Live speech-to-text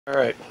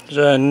Alright, it's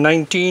a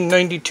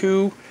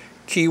 1992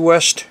 Key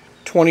West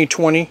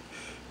 2020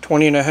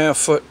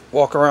 20.5 foot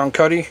walk around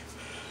cuddy.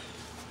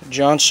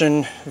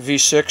 Johnson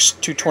V6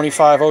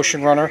 225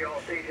 Ocean Runner.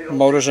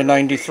 Motor's a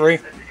 93.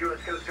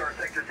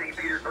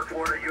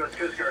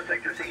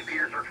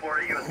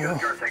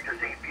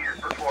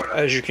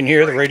 As you can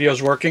hear, the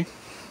radio's working.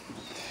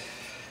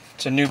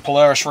 It's a new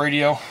Polaris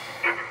radio.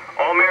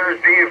 All mirrors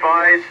be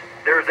advised,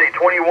 there's a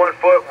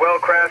 21-foot well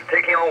craft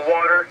taking on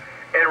water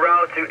en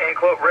route to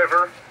Anclote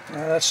River.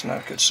 That's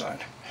not a good sign.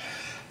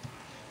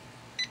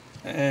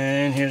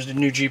 And here's the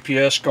new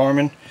GPS,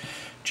 Garmin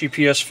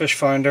GPS fish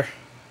finder.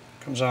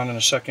 Comes on in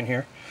a second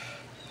here.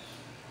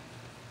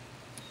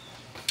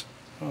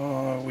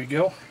 We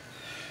go.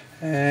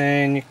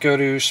 And you go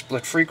to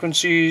split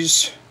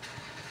frequencies.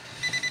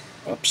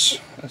 Oops,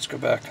 let's go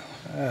back.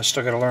 I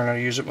still got to learn how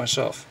to use it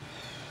myself.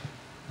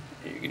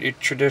 You can do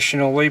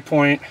traditional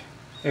waypoint.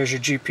 There's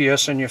your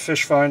GPS and your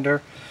fish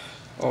finder.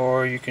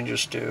 Or you can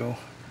just do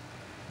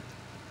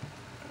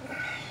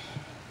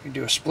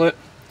a split,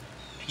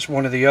 just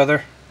one or the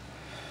other,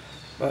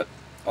 but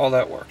all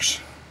that works.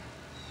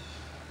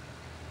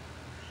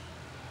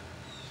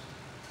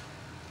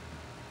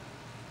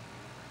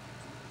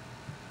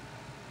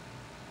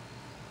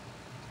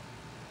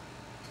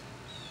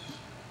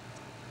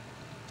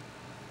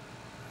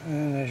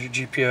 And there's your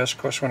GPS. Of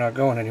course, we're not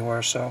going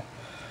anywhere, so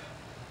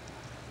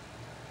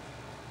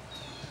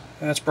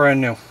that's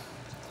brand new.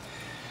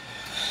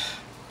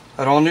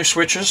 Got all new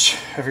switches.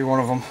 Every one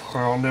of them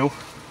are all new.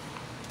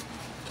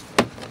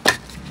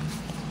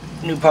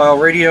 New pile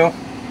radio.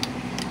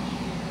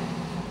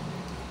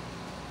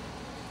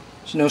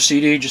 There's no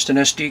CD, just an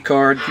SD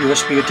card,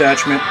 USB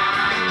attachment.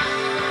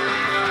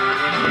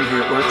 And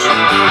here it works.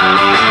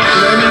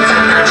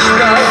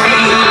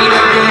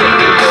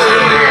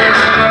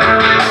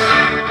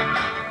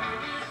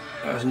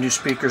 There's new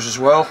speakers as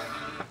well.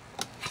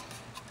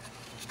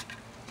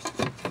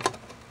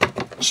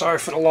 Sorry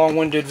for the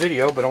long-winded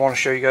video, but I want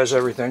to show you guys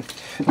everything.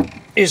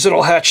 These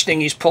little hatch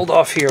thingies pulled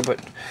off here,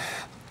 but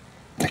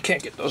I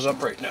can't get those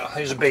up right now.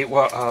 These are bait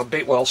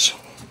wells,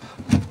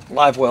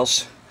 live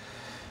wells,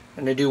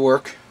 and they do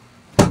work.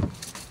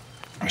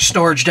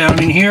 Storage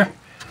down in here.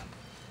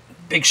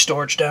 Big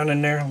storage down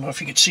in there. I don't know if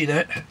you can see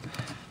that.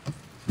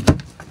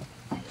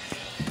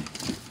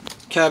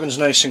 Cabin's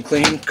nice and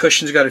clean.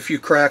 Cushion's got a few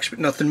cracks, but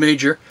nothing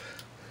major.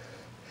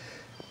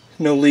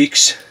 No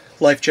leaks.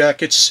 Life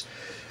jackets.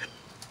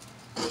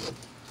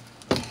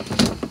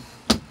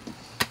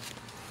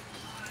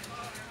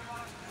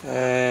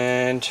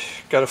 And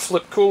got a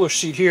flip cooler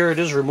seat here. It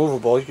is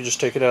removable. You can just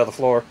take it out of the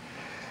floor.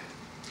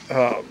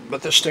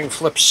 But this thing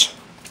flips.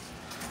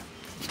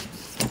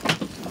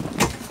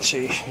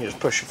 See, you just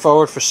push it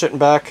forward for sitting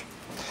back.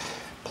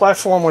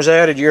 Platform was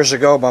added years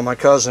ago by my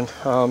cousin.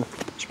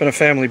 It's been a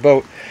family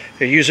boat.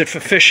 They use it for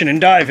fishing and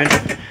diving.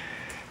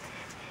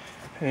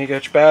 And you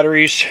got your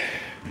batteries.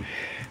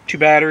 2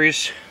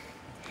 batteries.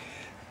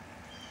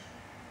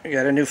 You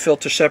got a new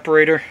filter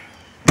separator.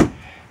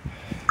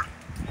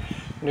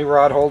 New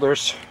rod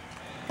holders,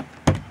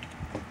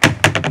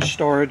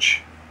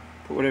 storage,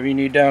 put whatever you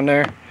need down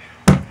there.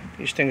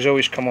 These things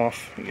always come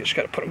off. You just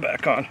got to put them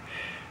back on.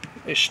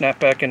 They snap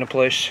back into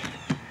place.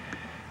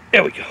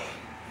 There we go.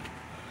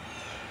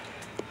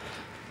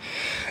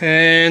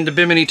 And the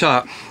Bimini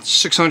top.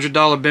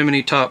 $600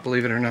 Bimini top,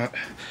 believe it or not.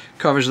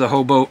 Covers the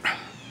whole boat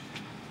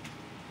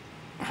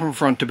from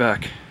front to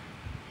back.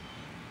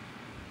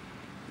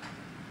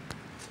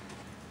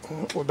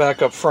 We're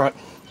back up front.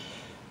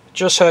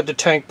 Just had the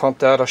tank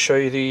pumped out. I'll show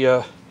you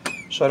the,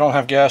 so I don't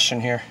have gas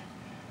in here.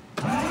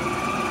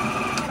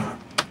 I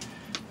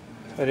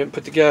didn't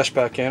put the gas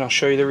back in. I'll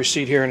show you the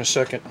receipt here in a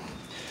second.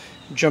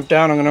 Jump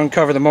down, I'm going to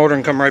uncover the motor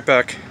and come right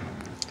back.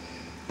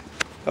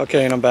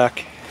 Okay, and I'm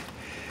back.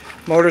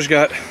 Motor's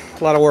got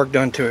a lot of work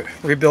done to it.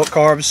 Rebuilt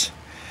carbs,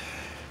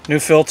 new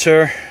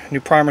filter,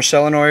 new primer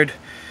solenoid,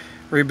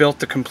 rebuilt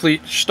the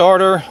complete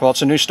starter. Well,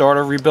 it's a new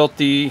starter. Rebuilt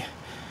the,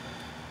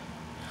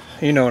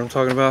 you know what I'm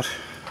talking about,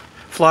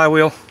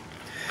 flywheel.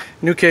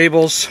 New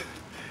cables,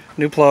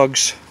 new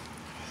plugs,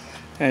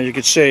 and you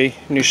can see,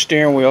 new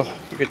steering wheel.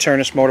 You can turn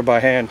this motor by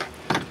hand.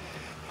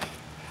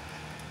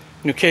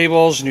 New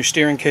cables, new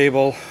steering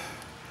cable,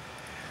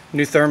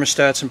 new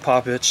thermostats and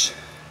poppets,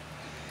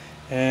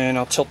 and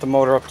I'll tilt the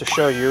motor up to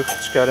show you.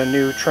 It's got a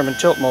new trim and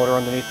tilt motor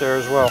underneath there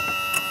as well.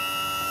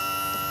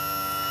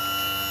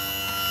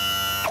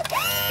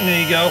 And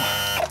there you go.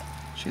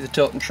 See the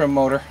tilt and trim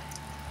motor.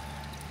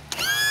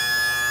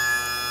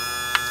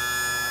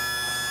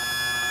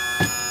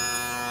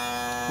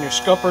 New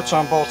scuppers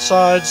on both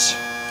sides.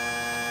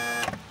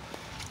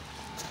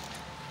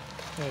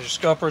 There's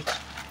your scupper.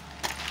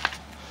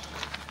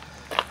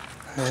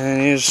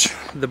 And here's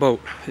the boat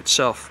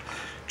itself.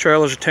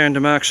 Trailer's a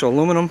tandem axle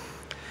aluminum.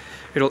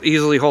 It'll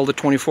easily hold a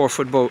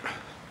 24-foot boat.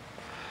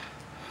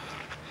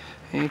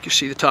 And you can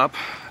see the top.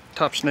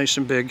 Top's nice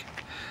and big.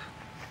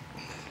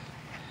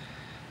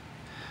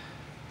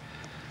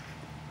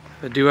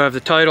 I do have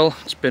the title.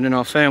 It's been in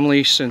our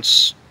family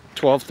since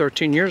 12,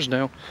 13 years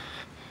now.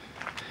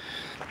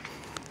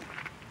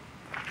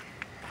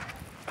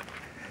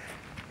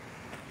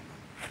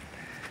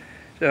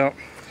 So,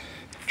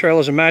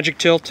 trailer's a magic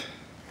tilt.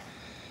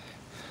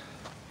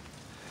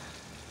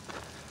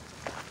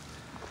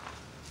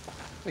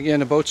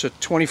 Again, the boat's a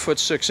 20-foot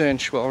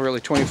 6-inch, well really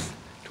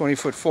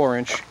 20-foot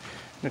 4-inch. And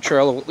the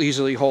trailer will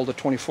easily hold a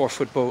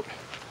 24-foot boat.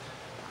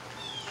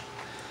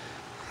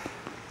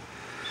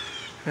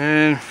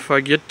 And if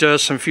I get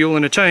some fuel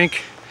in the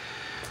tank,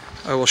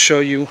 I will show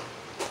you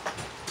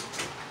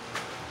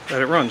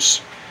that it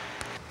runs.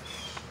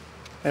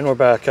 And we're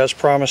back. As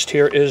promised,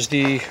 here is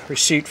the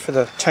receipt for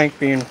the tank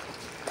being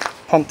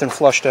pumped and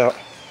flushed out.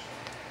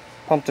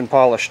 Pumped and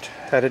polished.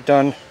 Had it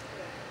done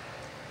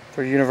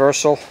through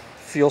Universal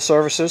Fuel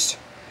Services,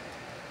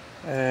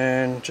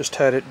 and just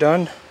had it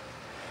done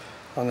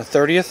on the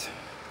 30th,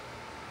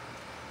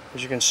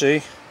 as you can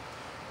see,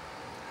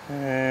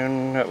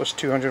 and that was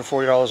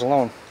 $240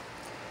 alone.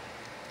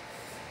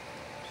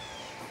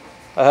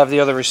 I have the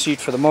other receipt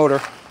for the motor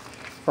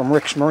from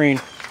Rick's Marine.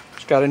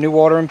 It's got a new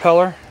water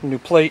impeller, new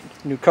plate,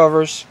 new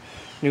covers,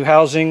 new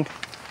housing,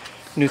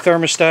 new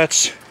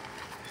thermostats,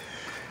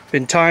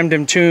 been timed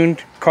and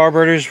tuned,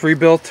 carburetors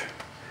rebuilt.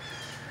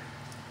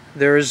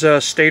 There is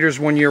stator's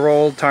 1 year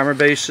old, timer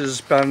base is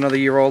about another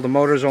year old. The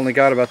motor's only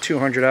got about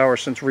 200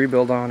 hours since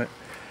rebuild on it.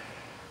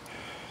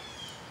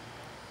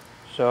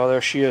 So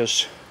there she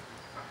is.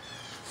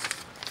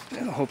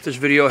 And I hope this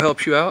video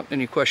helps you out.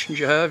 Any questions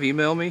you have,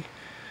 email me.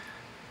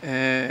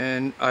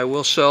 And I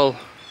will sell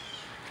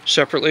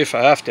separately if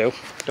I have to.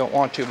 Don't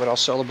want to, but I'll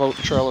sell the boat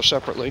and trailer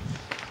separately.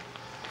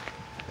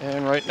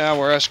 And right now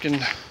we're asking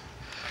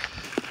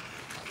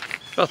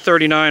about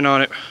 $39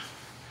 on it.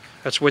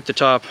 That's with the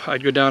top.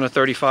 I'd go down to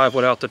 $35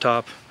 without the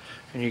top,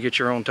 and you get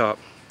your own top.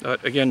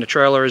 Again, the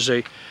trailer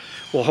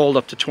will hold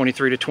up to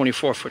 23 to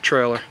 24 foot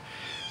trailer.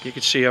 You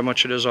can see how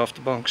much it is off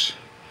the bunks.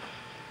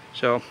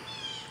 So a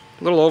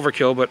little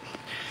overkill, but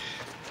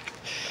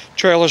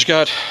trailer's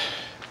got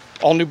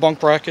all new bunk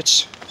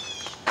brackets,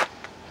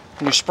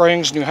 new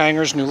springs, new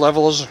hangers, new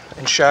levels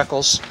and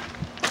shackles.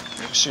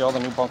 You can see all the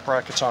new bunk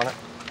brackets on it.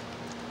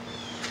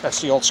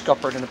 That's the old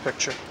scuppert in the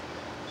picture.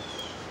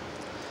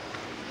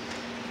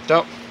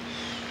 So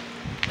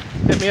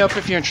hit me up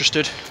if you're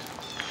interested.